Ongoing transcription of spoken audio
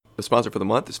The sponsor for the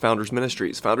month is Founders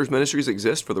Ministries. Founders Ministries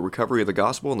exist for the recovery of the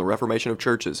gospel and the reformation of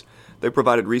churches. They've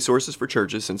provided resources for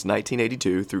churches since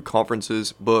 1982 through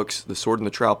conferences, books, the Sword in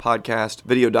the Trowel podcast,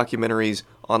 video documentaries,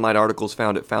 online articles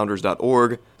found at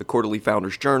founders.org, the quarterly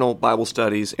Founders Journal, Bible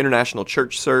studies, International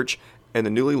Church Search, and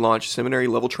the newly launched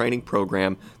seminary-level training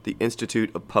program, the Institute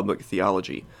of Public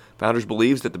Theology. Founders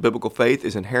believes that the biblical faith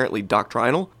is inherently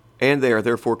doctrinal, and they are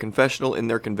therefore confessional in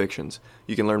their convictions.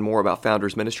 You can learn more about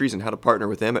Founders Ministries and how to partner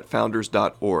with them at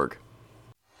founders.org.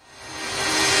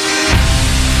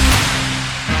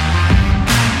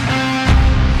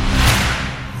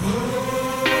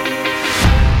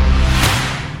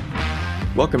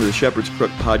 Welcome to the Shepherd's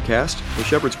Crook podcast. The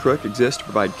Shepherd's Crook exists to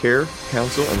provide care,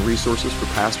 counsel, and resources for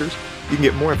pastors. You can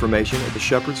get more information at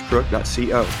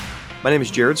theshepherdscrook.co. My name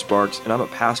is Jared Sparks, and I'm a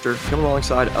pastor coming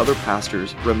alongside other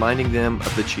pastors, reminding them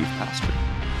of the chief pastor.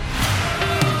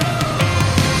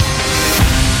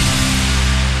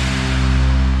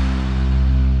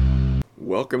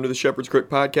 Welcome to the Shepherd's Crook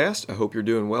podcast. I hope you're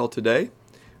doing well today.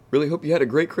 Really hope you had a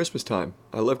great Christmas time.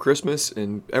 I love Christmas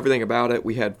and everything about it.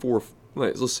 We had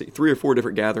three or four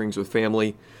different gatherings with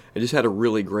family. I just had a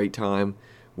really great time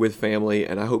with family,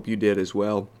 and I hope you did as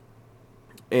well.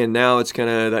 And now it's kind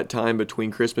of that time between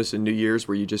Christmas and New Year's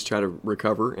where you just try to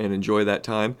recover and enjoy that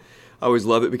time. I always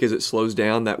love it because it slows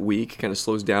down that week, kind of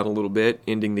slows down a little bit,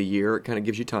 ending the year. It kind of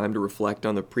gives you time to reflect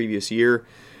on the previous year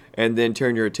and then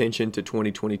turn your attention to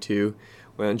 2022.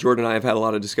 Well, Jordan and I have had a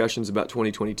lot of discussions about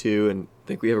 2022 and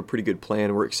think we have a pretty good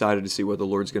plan. We're excited to see what the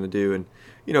Lord's going to do. And,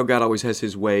 you know, God always has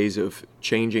his ways of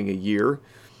changing a year.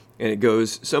 And it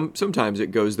goes, sometimes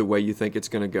it goes the way you think it's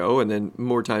going to go, and then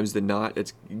more times than not,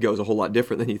 it goes a whole lot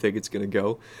different than you think it's going to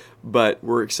go. But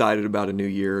we're excited about a new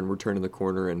year, and we're turning the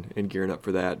corner and gearing up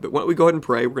for that. But why don't we go ahead and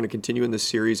pray? We're going to continue in this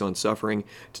series on suffering.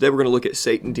 Today we're going to look at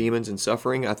Satan, demons, and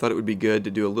suffering. I thought it would be good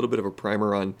to do a little bit of a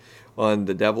primer on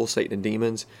the devil, Satan, and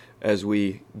demons as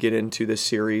we get into this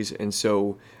series. And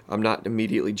so I'm not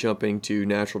immediately jumping to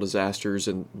natural disasters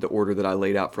in the order that I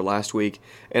laid out for last week.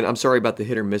 And I'm sorry about the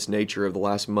hit or miss nature of the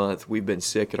last month. We've been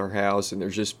sick at our house, and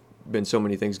there's just been so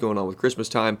many things going on with Christmas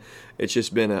time. It's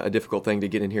just been a difficult thing to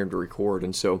get in here and to record.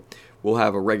 And so we'll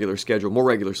have a more regular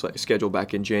schedule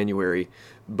back in January.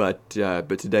 But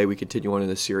today we continue on in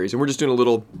this series. And we're just doing a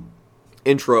little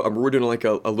intro. We're doing like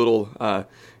a little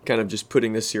kind of just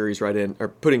putting this series right in, or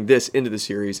putting this into the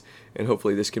series, and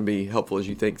hopefully this can be helpful as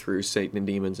you think through Satan and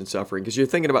demons and suffering. Because you're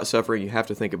thinking about suffering, you have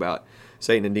to think about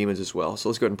Satan and demons as well. So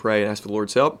let's go ahead and pray and ask for the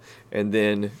Lord's help, and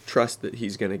then trust that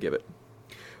he's going to give it.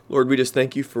 Lord, we just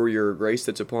thank you for your grace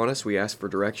that's upon us. We ask for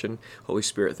direction. Holy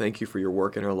Spirit, thank you for your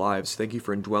work in our lives. Thank you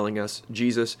for indwelling us.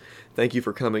 Jesus, thank you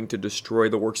for coming to destroy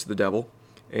the works of the devil.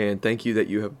 And thank you that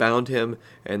you have bound him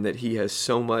and that he has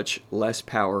so much less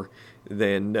power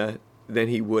than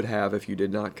he would have if you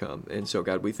did not come. And so,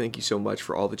 God, we thank you so much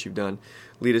for all that you've done.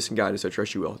 Lead us and guide us. I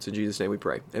trust you will. It's in Jesus' name we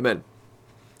pray. Amen.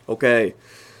 Okay,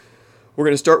 we're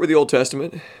going to start with the Old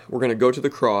Testament. We're going to go to the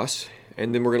cross,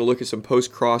 and then we're going to look at some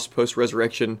post-cross,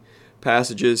 post-resurrection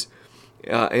passages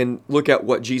and look at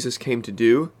what Jesus came to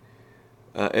do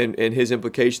and his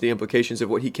the implications of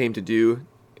what he came to do,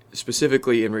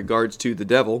 specifically in regards to the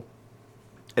devil.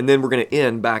 And then we're going to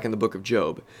end back in the book of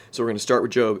Job. So we're going to start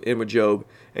with Job, end with Job,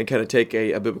 and kind of take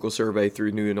a biblical survey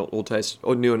through New and Old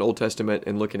Testament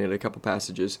and looking at a couple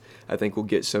passages. I think we'll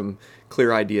get some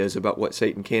clear ideas about what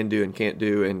Satan can do and can't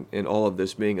do, and all of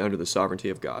this being under the sovereignty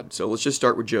of God. So let's just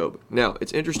start with Job. Now,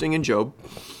 it's interesting in Job,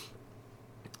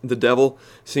 the devil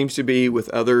seems to be with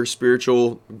other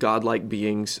spiritual, godlike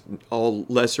beings, all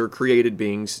lesser created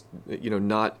beings,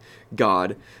 not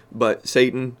God. But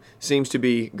Satan seems to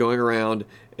be going around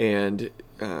and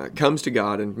comes to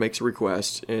God and makes a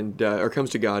request, or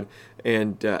comes to God,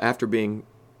 and after being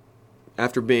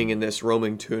in this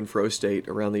roaming to and fro state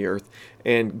around the earth,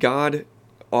 and God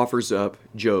offers up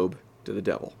Job to the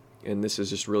devil. And this is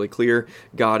just really clear.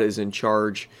 God is in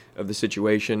charge of the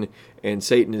situation, and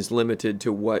Satan is limited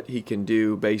to what he can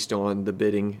do based on the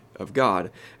bidding of God.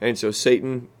 And so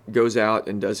Satan goes out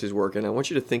and does his work. And I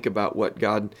want you to think about what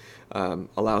God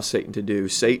allows Satan to do.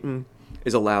 Satan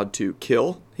is allowed to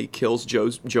kill. He kills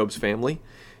Job's family.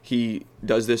 He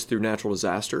does this through natural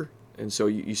disaster. And so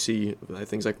you see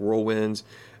things like whirlwinds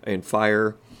and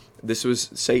fire. This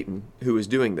was Satan who was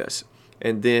doing this.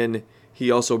 And then he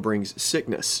also brings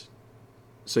sickness.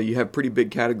 So you have pretty big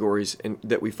categories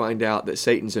that we find out that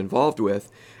Satan's involved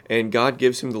with, and God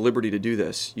gives him the liberty to do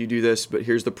this. You do this, but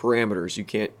here's the parameters. You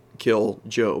can't kill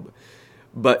Job.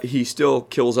 But he still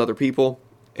kills other people,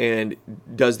 and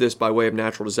does this by way of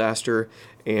natural disaster,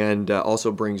 and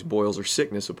also brings boils or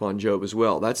sickness upon Job as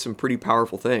well. That's some pretty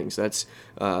powerful things. That's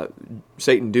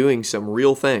Satan doing some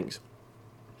real things.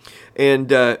 And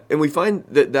we find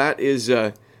that is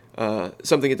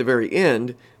something at the very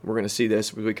end. We're going to see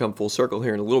this as we come full circle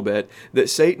here in a little bit,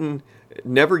 that Satan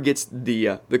never gets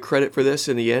the credit for this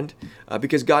in the end,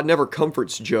 because God never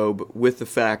comforts Job with the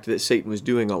fact that Satan was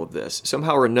doing all of this.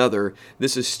 Somehow or another,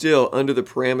 this is still under the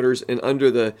parameters and under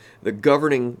the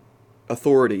governing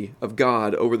authority of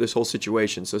God over this whole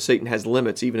situation. So Satan has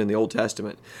limits even in the Old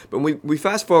Testament. But when we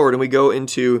fast forward and we go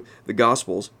into the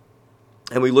Gospels,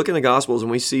 and we look in the Gospels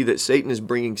and we see that Satan is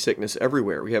bringing sickness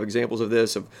everywhere. We have examples of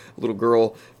this, of a little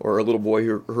girl or a little boy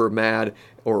who are mad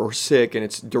or sick, and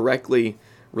it's directly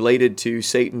related to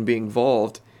Satan being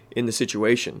involved in the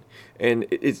situation. And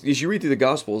as you read through the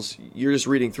Gospels, you're just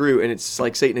reading through, and it's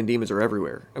like Satan and demons are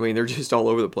everywhere. I mean, they're just all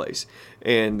over the place.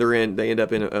 And they end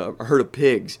up in a herd of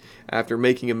pigs after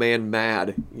making a man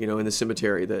mad, in the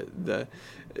cemetery. The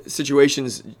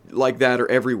situations like that are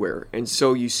everywhere. And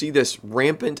so you see this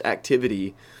rampant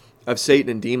activity of Satan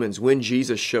and demons when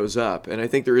Jesus shows up. And I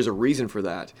think there is a reason for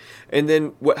that. And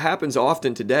then what happens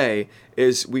often today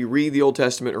is we read the Old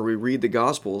Testament or we read the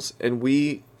Gospels, and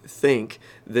we think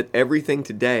that everything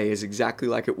today is exactly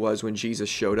like it was when Jesus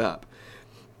showed up.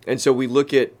 And so we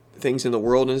look at things in the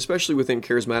world, and especially within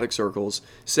charismatic circles,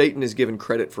 Satan is given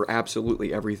credit for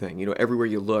absolutely everything. Everywhere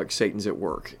you look, Satan's at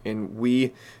work. And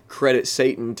we credit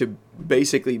Satan to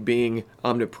basically being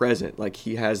omnipresent, like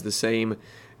he has the same,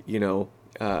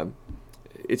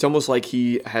 it's almost like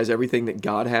he has everything that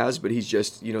God has, but he's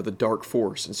just, the dark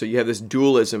force. And so you have this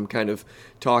dualism kind of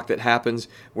talk that happens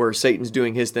where Satan's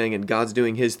doing his thing and God's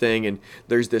doing his thing, and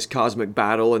there's this cosmic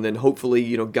battle, and then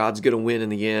hopefully, God's going to win in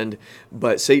the end.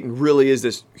 But Satan really is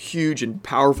this huge and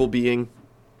powerful being,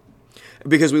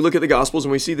 because we look at the Gospels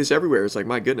and we see this everywhere. It's like,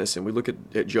 my goodness. And we look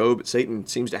at Job, Satan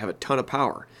seems to have a ton of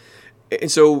power. And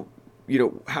so,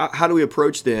 how do we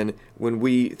approach then when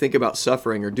we think about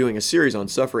suffering, or doing a series on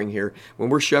suffering here, when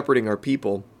we're shepherding our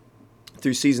people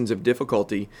through seasons of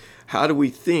difficulty? How do we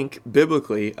think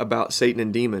biblically about Satan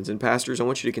and demons? And pastors, I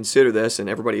want you to consider this, and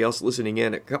everybody else listening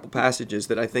in, a couple passages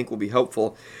that I think will be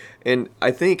helpful. And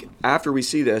I think after we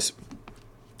see this,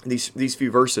 these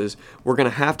few verses, we're going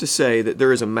to have to say that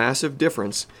there is a massive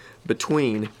difference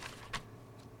between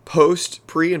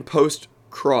pre and post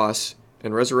cross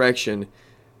and resurrection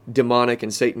demonic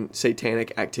and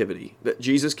satanic activity. That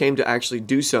Jesus came to actually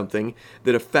do something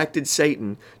that affected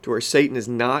Satan to where Satan is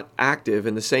not active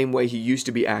in the same way he used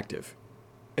to be active.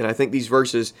 And I think these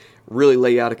verses really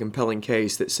lay out a compelling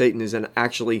case that Satan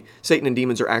and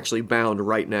demons are actually bound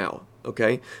right now.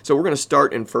 Okay? So we're going to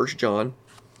start in 1 John,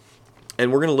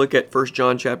 and we're going to look at 1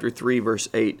 John chapter 3, verse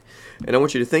 8. And I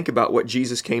want you to think about what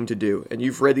Jesus came to do. And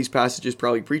you've read these passages,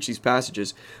 probably preached these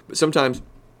passages, but sometimes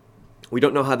we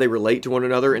don't know how they relate to one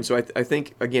another. And so I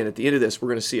think, again, at the end of this, we're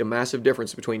going to see a massive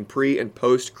difference between pre and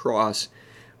post cross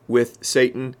with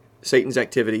Satan's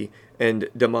activity and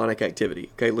demonic activity.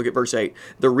 Okay, look at verse 8.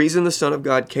 The reason the Son of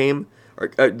God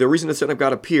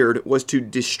appeared was to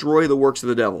destroy the works of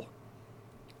the devil.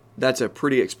 That's a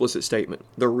pretty explicit statement.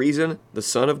 The reason the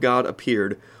Son of God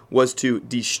appeared was to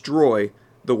destroy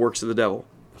the works of the devil.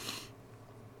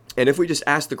 And if we just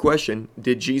ask the question,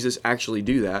 did Jesus actually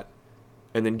do that?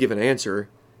 And then give an answer,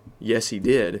 yes, he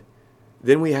did,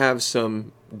 then we have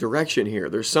some direction here.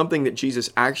 There's something that Jesus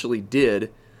actually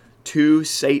did to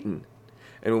Satan.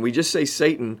 And when we just say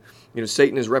Satan,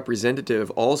 Satan is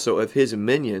representative also of his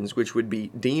minions, which would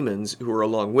be demons who are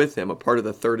along with him, a part of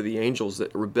the third of the angels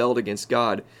that rebelled against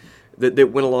God, that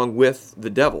went along with the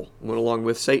devil, went along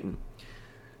with Satan.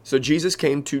 So Jesus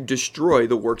came to destroy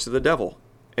the works of the devil,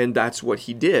 and that's what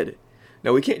he did.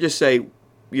 Now, we can't just say,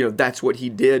 that's what he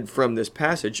did from this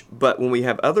passage. But when we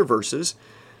have other verses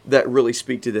that really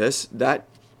speak to this, that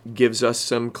gives us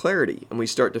some clarity. And we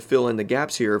start to fill in the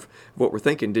gaps here of what we're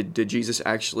thinking. Did Jesus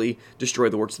actually destroy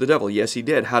the works of the devil? Yes, he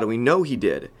did. How do we know he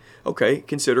did? Okay,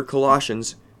 consider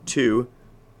Colossians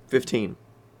 2:15.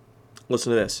 Listen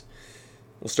to this.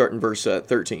 We'll start in verse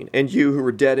 13. And you who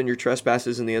were dead in your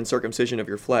trespasses and the uncircumcision of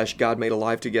your flesh, God made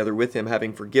alive together with him,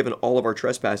 having forgiven all of our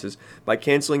trespasses by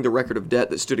canceling the record of debt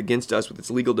that stood against us with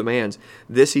its legal demands.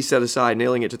 This he set aside,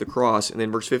 nailing it to the cross. And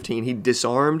then verse 15, he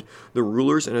disarmed the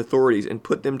rulers and authorities and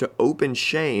put them to open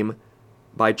shame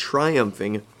by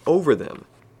triumphing over them.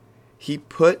 He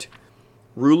put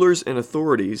rulers and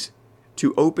authorities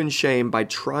to open shame by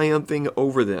triumphing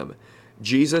over them.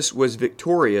 Jesus was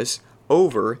victorious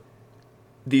over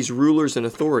these rulers and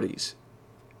authorities.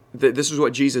 This is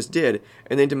what Jesus did.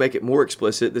 And then to make it more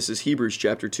explicit, this is Hebrews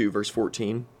chapter 2, verse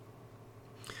 14.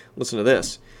 Listen to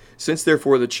this. Since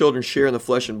therefore the children share in the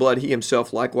flesh and blood, he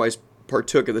himself likewise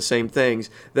partook of the same things,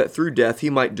 that through death he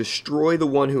might destroy the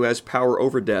one who has power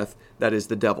over death, that is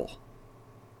the devil.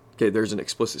 Okay, there's an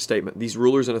explicit statement. These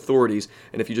rulers and authorities,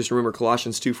 and if you just remember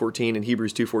Colossians 2:14 and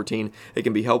Hebrews 2:14, it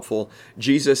can be helpful.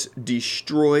 Jesus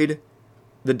destroyed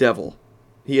the devil.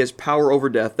 He has power over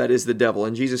death, that is the devil,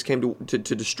 and Jesus came to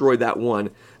destroy that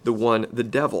one, the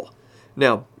devil.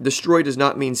 Now, destroy does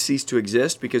not mean cease to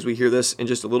exist, because we hear this in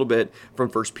just a little bit from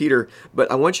 1 Peter,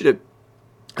 but I want you to,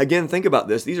 again, think about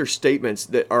this. These are statements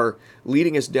that are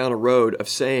leading us down a road of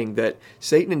saying that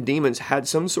Satan and demons had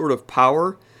some sort of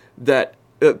power that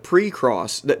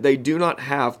pre-cross, that they do not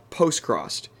have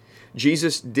post-cross.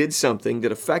 Jesus did something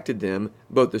that affected them,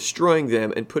 both destroying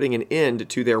them and putting an end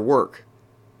to their work.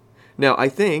 Now, I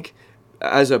think,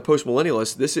 as a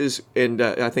postmillennialist, this is, and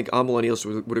I think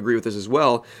amillennialists would agree with this as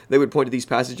well, they would point to these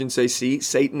passages and say, see,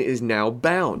 Satan is now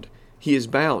bound. He is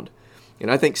bound.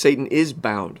 And I think Satan is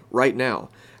bound right now.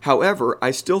 However, I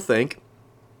still think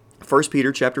 1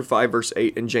 Peter chapter 5, verse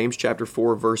 8, and James chapter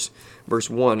 4, verse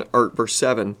 1, or verse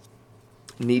 7,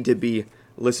 need to be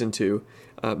listened to,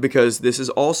 because this is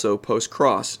also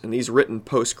post-cross, and these written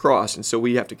post-cross, and so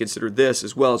we have to consider this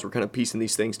as well as we're kind of piecing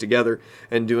these things together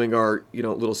and doing our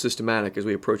little systematic as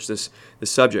we approach this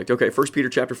subject. Okay, 1 Peter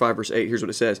chapter 5, verse 8, here's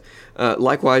what it says.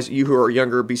 Likewise, you who are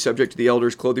younger, be subject to the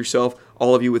elders, clothe yourself,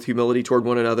 all of you, with humility toward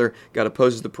one another. God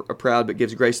opposes the proud, but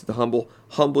gives grace to the humble.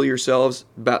 Humble yourselves,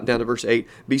 down to verse 8.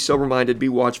 Be sober-minded, be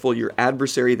watchful. Your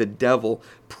adversary, the devil,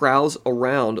 prowls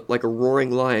around like a roaring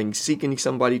lion, seeking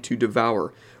somebody to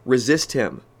devour. Resist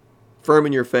him, firm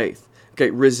in your faith.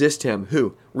 Okay, resist him.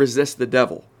 Who? Resist the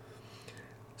devil.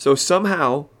 So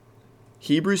somehow,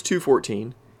 Hebrews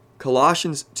 2:14,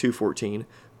 Colossians 2:14,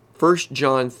 1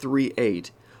 John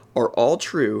 3:8 are all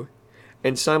true,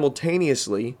 and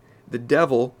simultaneously, the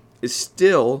devil is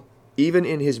still, even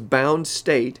in his bound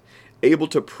state, able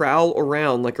to prowl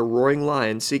around like a roaring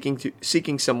lion,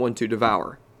 seeking someone to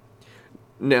devour.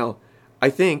 Now,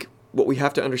 I think what we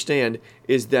have to understand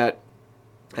is that,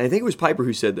 I think it was Piper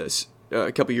who said this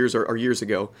a couple years or years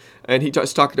ago, and he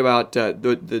was talking about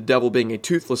the devil being a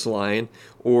toothless lion,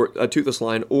 or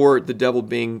the devil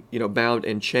being bound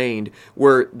and chained,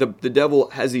 where the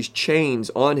devil has these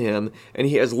chains on him, and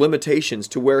he has limitations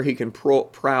to where he can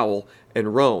prowl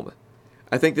and roam.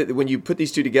 I think that when you put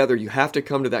these two together, you have to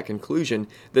come to that conclusion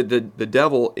that the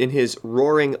devil in his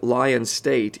roaring lion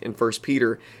state in 1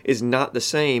 Peter is not the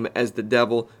same as the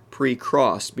devil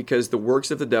pre-cross, because the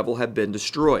works of the devil have been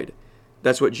destroyed.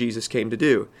 That's what Jesus came to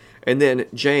do. And then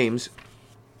James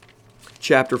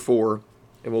chapter 4,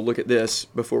 and we'll look at this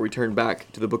before we turn back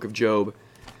to the book of Job.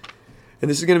 And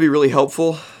this is going to be really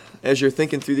helpful as you're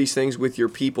thinking through these things with your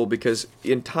people, because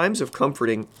in times of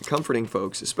comforting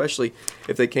folks, especially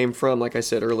if they came from, like I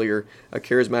said earlier, a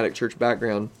charismatic church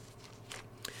background,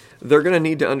 they're going to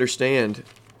need to understand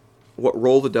what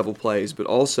role the devil plays, but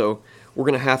also we're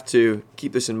going to have to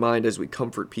keep this in mind as we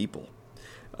comfort people.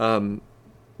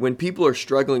 When people are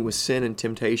struggling with sin and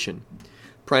temptation,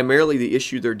 primarily the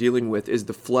issue they're dealing with is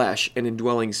the flesh and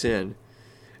indwelling sin.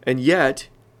 And yet,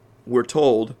 we're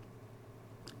told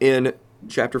in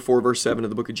chapter 4, verse 7 of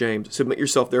the book of James, submit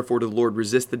yourself therefore to the Lord,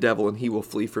 resist the devil, and he will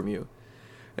flee from you.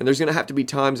 And there's going to have to be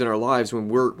times in our lives when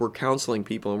we're counseling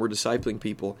people and we're discipling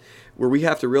people where we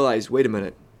have to realize, wait a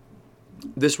minute,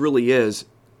 this really is,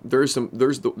 there's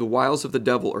the wiles of the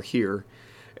devil are here,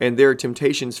 and there are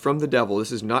temptations from the devil.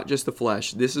 This is not just the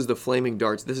flesh. This is the flaming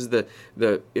darts. This is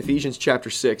the Ephesians chapter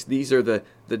 6. These are the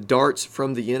darts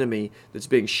from the enemy that's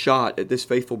being shot at this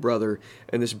faithful brother,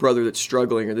 and this brother that's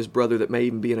struggling, or this brother that may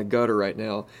even be in a gutter right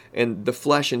now. And the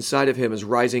flesh inside of him is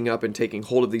rising up and taking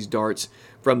hold of these darts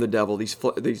from the devil, these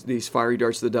fiery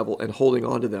darts of the devil, and holding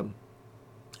on to them.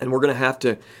 And we're going to have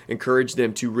to encourage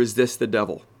them to resist the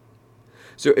devil.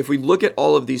 So if we look at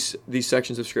all of these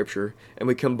sections of Scripture and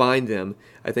we combine them,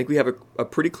 I think we have a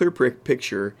pretty clear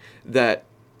picture that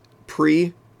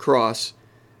pre-cross,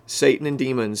 Satan and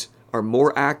demons are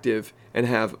more active and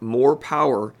have more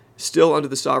power, still under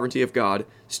the sovereignty of God,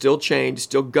 still chained,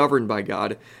 still governed by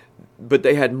God, but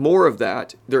they had more of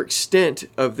that. Their extent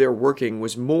of their working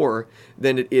was more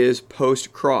than it is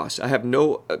post-cross. I have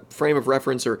no frame of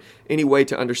reference or any way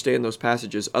to understand those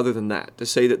passages other than that, to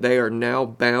say that they are now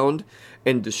bound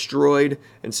and destroyed,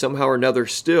 and somehow or another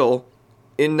still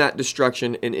in that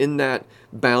destruction and in that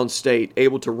bound state,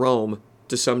 able to roam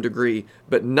to some degree,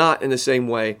 but not in the same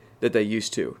way that they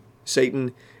used to.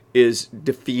 Satan is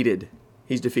defeated.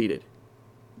 He's defeated.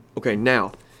 Okay,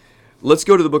 now, let's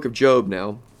go to the book of Job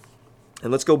now,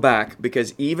 and let's go back,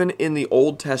 because even in the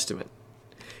Old Testament,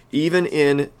 even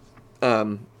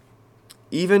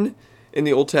in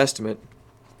the Old Testament,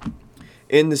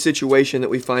 in the situation that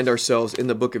we find ourselves in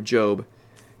the book of Job,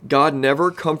 God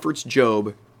never comforts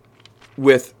Job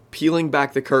with peeling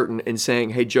back the curtain and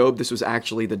saying, hey, Job, this was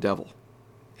actually the devil.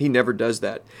 He never does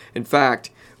that. In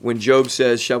fact, when Job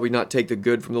says, shall we not take the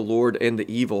good from the Lord and the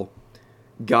evil?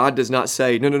 God does not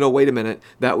say, no, wait a minute,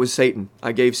 that was Satan.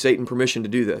 I gave Satan permission to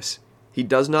do this. He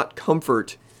does not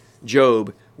comfort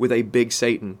Job with a big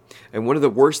Satan. And one of the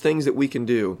worst things that we can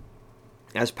do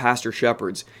as pastor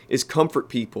shepherds is comfort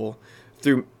people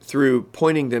through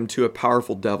pointing them to a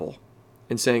powerful devil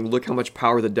and saying, look how much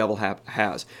power the devil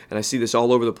has. And I see this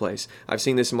all over the place. I've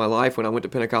seen this in my life. When I went to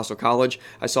Pentecostal college,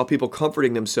 I saw people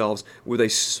comforting themselves with a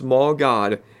small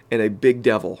God and a big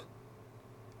devil.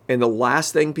 And the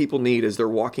last thing people need as they're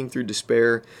walking through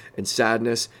despair and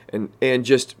sadness and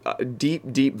just a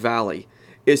deep, deep valley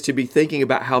is to be thinking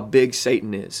about how big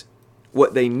Satan is.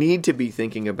 What they need to be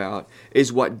thinking about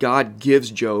is what God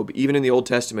gives Job, even in the Old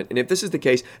Testament. And if this is the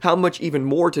case, how much even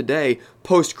more today,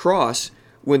 post-cross,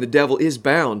 when the devil is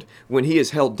bound, when he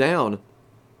is held down,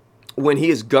 when he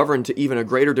is governed to even a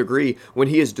greater degree, when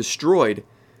he is destroyed,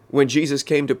 when Jesus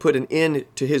came to put an end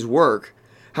to his work,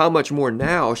 how much more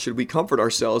now should we comfort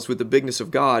ourselves with the bigness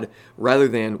of God rather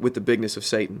than with the bigness of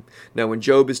Satan? Now, when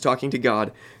Job is talking to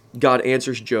God, God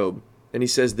answers Job. And he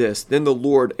says this, then the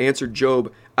Lord answered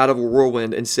Job out of a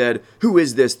whirlwind and said, who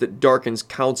is this that darkens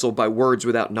counsel by words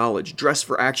without knowledge? Dress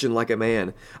for action like a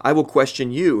man. I will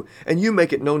question you, and you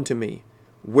make it known to me.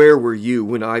 Where were you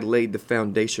when I laid the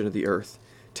foundation of the earth?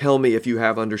 Tell me if you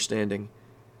have understanding.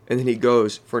 And then he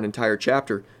goes for an entire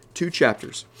chapter, 2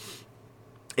 chapters.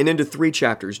 And into 3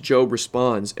 chapters, Job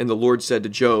responds, and the Lord said to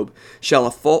Job, shall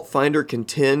a fault finder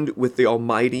contend with the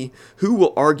Almighty? Who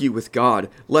will argue with God?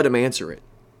 Let him answer it.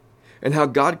 And how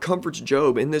God comforts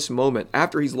Job in this moment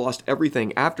after he's lost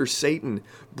everything, after Satan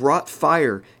brought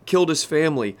fire, killed his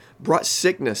family, brought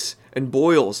sickness and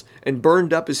boils, and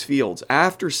burned up his fields.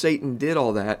 After Satan did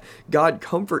all that, God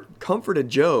comforted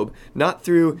Job, not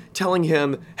through telling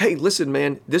him, hey, listen,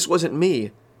 man, this wasn't me,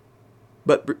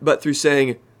 but through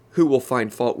saying, who will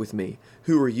find fault with me?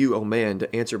 Who are you, O man,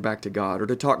 to answer back to God, or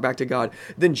to talk back to God?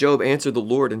 Then Job answered the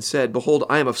Lord and said, behold,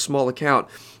 I am of small account.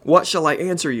 What shall I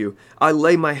answer you? I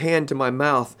lay my hand to my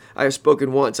mouth. I have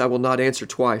spoken once, I will not answer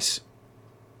twice.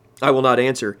 I will not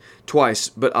answer twice,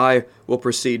 but I will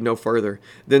proceed no further.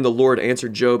 Then the Lord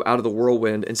answered Job out of the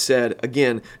whirlwind and said,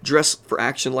 again, dress for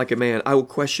action like a man. I will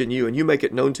question you, and you make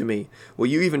it known to me. Will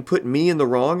you even put me in the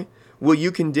wrong? Will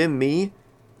you condemn me,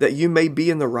 that you may be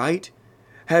in the right?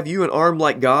 Have you an arm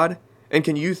like God? And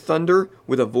can you thunder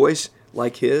with a voice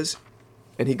like his?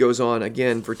 And he goes on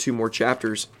again for 2 more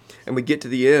chapters. And we get to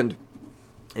the end.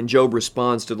 And Job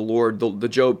responds to the Lord.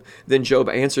 Then Job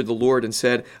answered the Lord and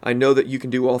said, I know that you can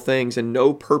do all things, and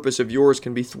no purpose of yours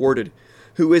can be thwarted.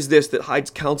 Who is this that hides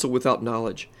counsel without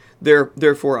knowledge?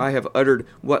 Therefore I have uttered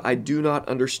what I do not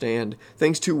understand,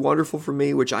 things too wonderful for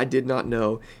me which I did not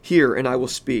know. Hear, and I will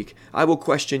speak. I will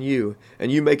question you,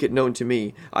 and you make it known to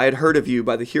me. I had heard of you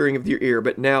by the hearing of your ear,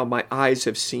 but now my eyes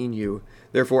have seen you.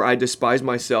 Therefore I despise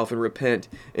myself and repent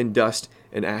in dust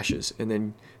and ashes.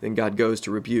 And then God goes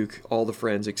to rebuke all the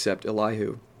friends except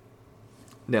Elihu.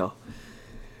 Now,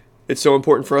 it's so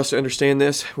important for us to understand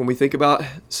this. When we think about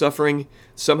suffering,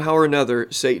 somehow or another,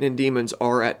 Satan and demons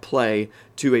are at play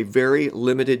to a very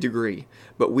limited degree.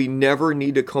 But we never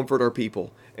need to comfort our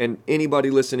people. And anybody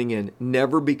listening in,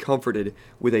 never be comforted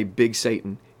with a big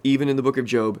Satan. Even in the book of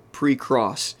Job,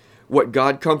 pre-cross, what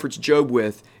God comforts Job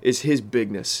with is his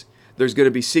bigness. There's going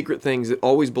to be secret things that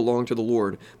always belong to the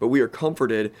Lord, but we are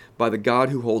comforted by the God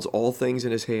who holds all things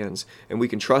in his hands, and we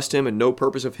can trust him, and no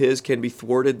purpose of his can be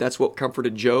thwarted. That's what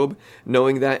comforted Job,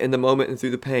 knowing that in the moment and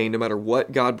through the pain, no matter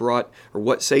what God brought or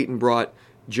what Satan brought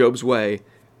Job's way,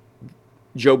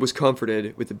 Job was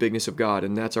comforted with the bigness of God,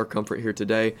 and that's our comfort here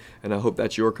today, and I hope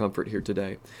that's your comfort here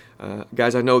today.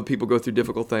 Guys, I know people go through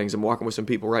difficult things. I'm walking with some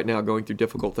people right now going through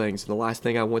difficult things, and the last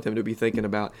thing I want them to be thinking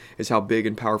about is how big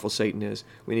and powerful Satan is.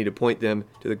 We need to point them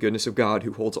to the goodness of God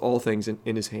who holds all things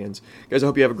in his hands. Guys, I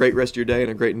hope you have a great rest of your day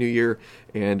and a great new year,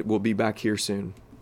 and we'll be back here soon.